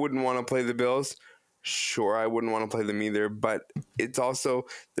 oh, I wouldn't want to play the Bills. Sure, I wouldn't want to play them either, but it's also,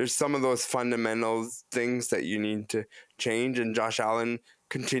 there's some of those fundamental things that you need to change, and Josh Allen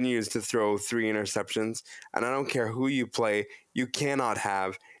continues to throw 3 interceptions, and I don't care who you play, you cannot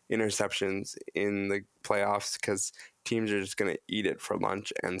have interceptions in the playoffs because teams are just going to eat it for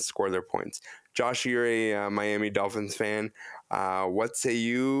lunch and score their points. Josh, you're a Miami Dolphins fan. What say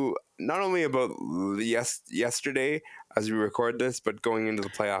you not only about yesterday as we record this, but going into the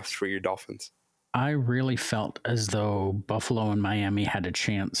playoffs for your Dolphins? I really felt as though Buffalo and Miami had a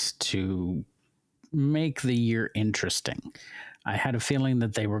chance to make the year interesting. I had a feeling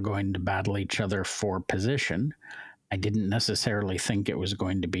that they were going to battle each other for position. I didn't necessarily think it was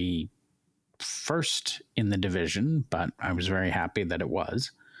going to be first in the division, but I was very happy that it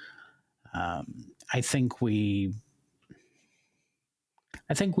was. I think we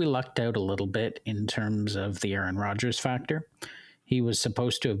lucked out a little bit in terms of the Aaron Rodgers factor. He was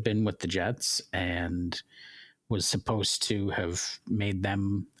supposed to have been with the Jets and was supposed to have made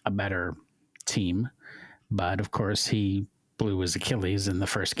them a better team. But of course, he blew his Achilles in the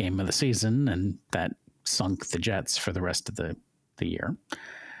first game of the season, and that sunk the Jets for the rest of the year.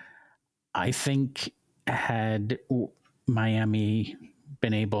 I think had Miami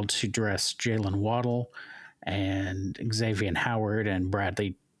been able to dress Jalen Waddle and Xavier Howard and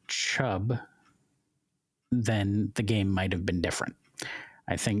Bradley Chubb, then the game might have been different.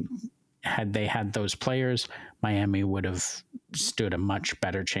 I think had they had those players, Miami would have stood a much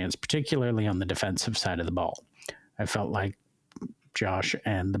better chance, particularly on the defensive side of the ball. I felt like Josh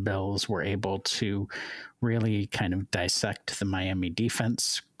and the Bills were able to really kind of dissect the Miami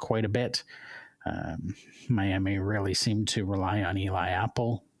defense quite a bit. Miami really seemed to rely on Eli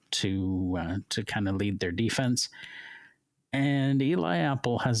Apple to kind of lead their defense. And Eli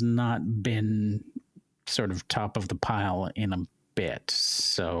Apple has not been sort of top of the pile in a bit.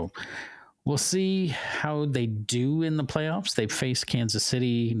 So we'll see how they do in the playoffs. They face Kansas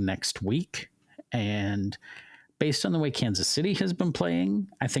City next week. And based on the way Kansas City has been playing,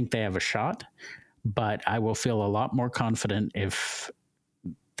 I think they have a shot. But I will feel a lot more confident if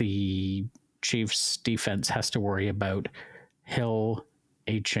the Chiefs defense has to worry about Hill,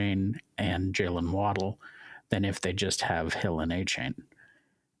 A-Chain, and Jalen Waddle than if they just have Hill and A-Chain.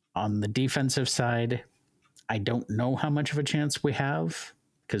 On the defensive side, I don't know how much of a chance we have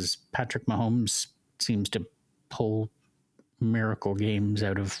because Patrick Mahomes seems to pull miracle games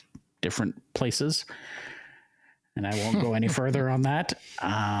out of different places. And I won't go any further on that.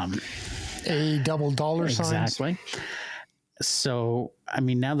 A double dollar signs. Exactly. So, I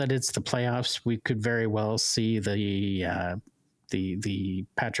mean, now that it's the playoffs, we could very well see the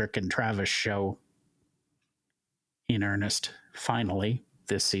Patrick and Travis show in earnest finally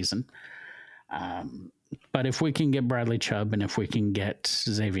this season. But if we can get Bradley Chubb and if we can get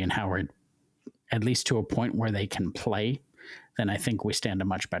Xavier Howard at least to a point where they can play, then I think we stand a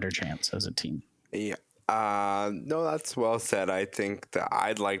much better chance as a team. Yeah. No, that's well said. I think that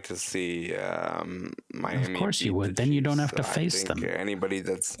I'd like to see Miami. Of course you would. Then you don't have to face them. Anybody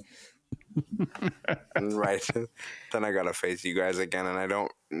that's right, then I gotta face you guys again, and I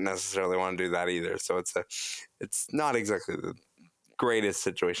don't necessarily want to do that either. So it's not exactly the greatest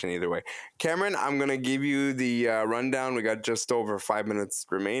situation either way. Cameron, I'm gonna give you the rundown. We got just over 5 minutes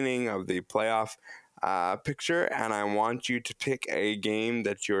remaining of the playoff picture, and I want you to pick a game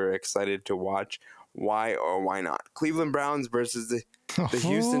that you're excited to watch. Why or why not? Cleveland Browns versus the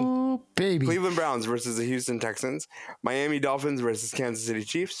Houston Cleveland Browns versus the Houston Texans. Miami Dolphins versus Kansas City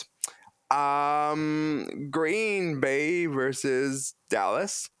Chiefs. Green Bay versus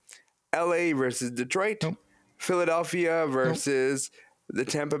Dallas. LA versus Detroit. Philadelphia versus the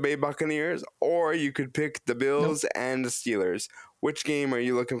Tampa Bay Buccaneers, or you could pick the Bills and the Steelers. Which game are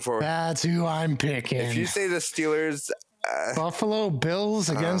you looking for? That's who I'm picking. If you say the Steelers... Buffalo Bills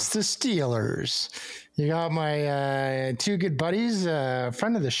against the Steelers. You got my two good buddies,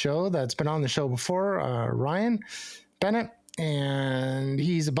 friend of the show that's been on the show before, Ryan Bennett, and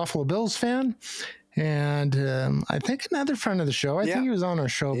he's a Buffalo Bills fan. And I think another friend of the show, I think he was on our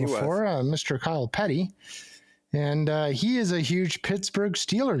show before, Mr. Kyle Petty. And he is a huge Pittsburgh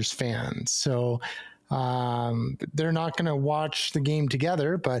Steelers fan. So they're not going to watch the game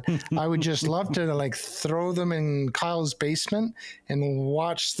together, but I would just love to like throw them in Kyle's basement and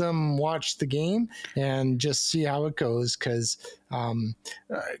watch them watch the game and just see how it goes. Cause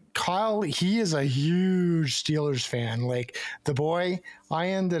Kyle, he is a huge Steelers fan. Like the boy, I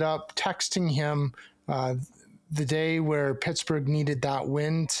ended up texting him the day where Pittsburgh needed that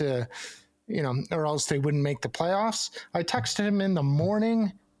win to, or else they wouldn't make the playoffs. I texted him in the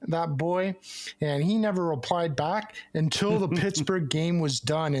morning, that boy, and he never replied back until the Pittsburgh game was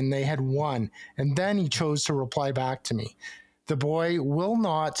done and they had won. And then he chose to reply back to me. The boy will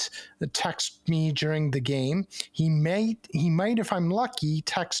not text me during the game. He might, if I'm lucky,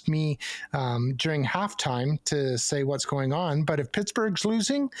 text me during halftime to say what's going on. But if Pittsburgh's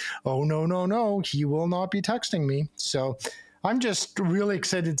losing, no, he will not be texting me. So I'm just really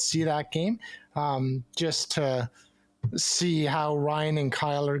excited to see that game, just to see how Ryan and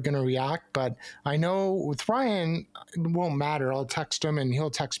Kyle are going to react. But I know with Ryan, it won't matter. I'll text him and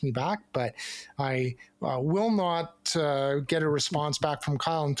he'll text me back. But I will not get a response back from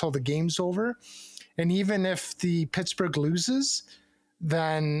Kyle until the game's over. And even if the Pittsburgh loses,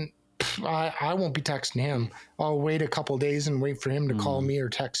 then I won't be texting him. I'll wait a couple days and wait for him to call me or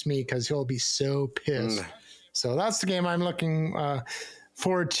text me because he'll be so pissed. So that's the game I'm looking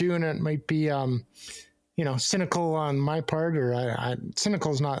forward to. And it might be... cynical on my part, or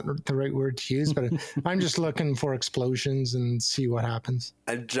cynical is not the right word to use, but I'm just looking for explosions and see what happens.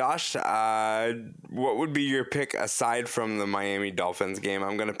 Josh, what would be your pick aside from the Miami Dolphins game?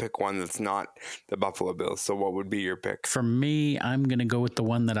 I'm going to pick one that's not the Buffalo Bills. So what would be your pick? For me, I'm going to go with the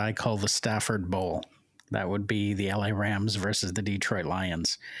one that I call the Stafford Bowl. That would be the LA Rams versus the Detroit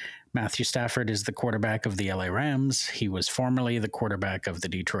Lions. Matthew Stafford is the quarterback of the LA Rams. He was formerly the quarterback of the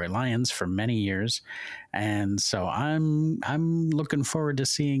Detroit Lions for many years. And so I'm looking forward to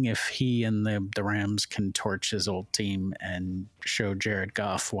seeing if he and the Rams can torch his old team and show Jared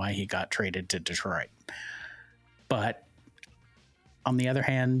Goff why he got traded to Detroit. But on the other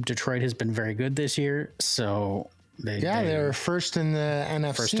hand, Detroit has been very good this year. So they're first in the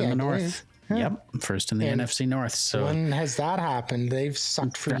NFC. First in the North. Yeah. Yep, first in the NFC North. So when has that happened? They've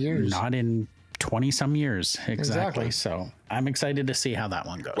sucked for years. Not in 20-some years. Exactly. So I'm excited to see how that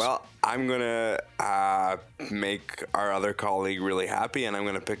one goes. Well, I'm going to make our other colleague really happy, and I'm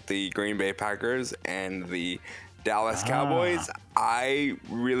going to pick the Green Bay Packers and the Dallas Cowboys. I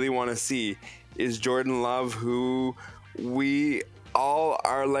really want to see, is Jordan Love who we all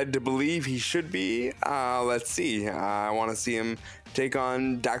are led to believe he should be? Let's see. I want to see him take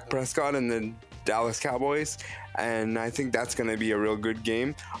on Dak Prescott and the Dallas Cowboys, and I think that's going to be a real good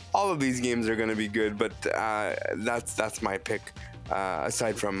game. All of these games are going to be good, but that's my pick.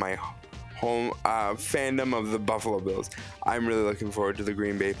 Aside from my home fandom of the Buffalo Bills, I'm really looking forward to the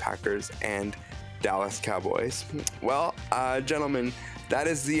Green Bay Packers and Dallas Cowboys. Well, gentlemen, that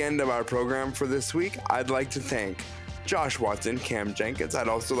is the end of our program for this week. I'd like to thank Josh Watson, Cam Jenkins. I'd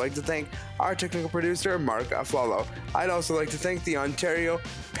also like to thank our technical producer, Mark Aflalo. I'd also like to thank the Ontario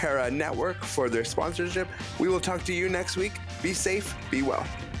Para Network for their sponsorship. We will talk to you next week. Be safe, be well.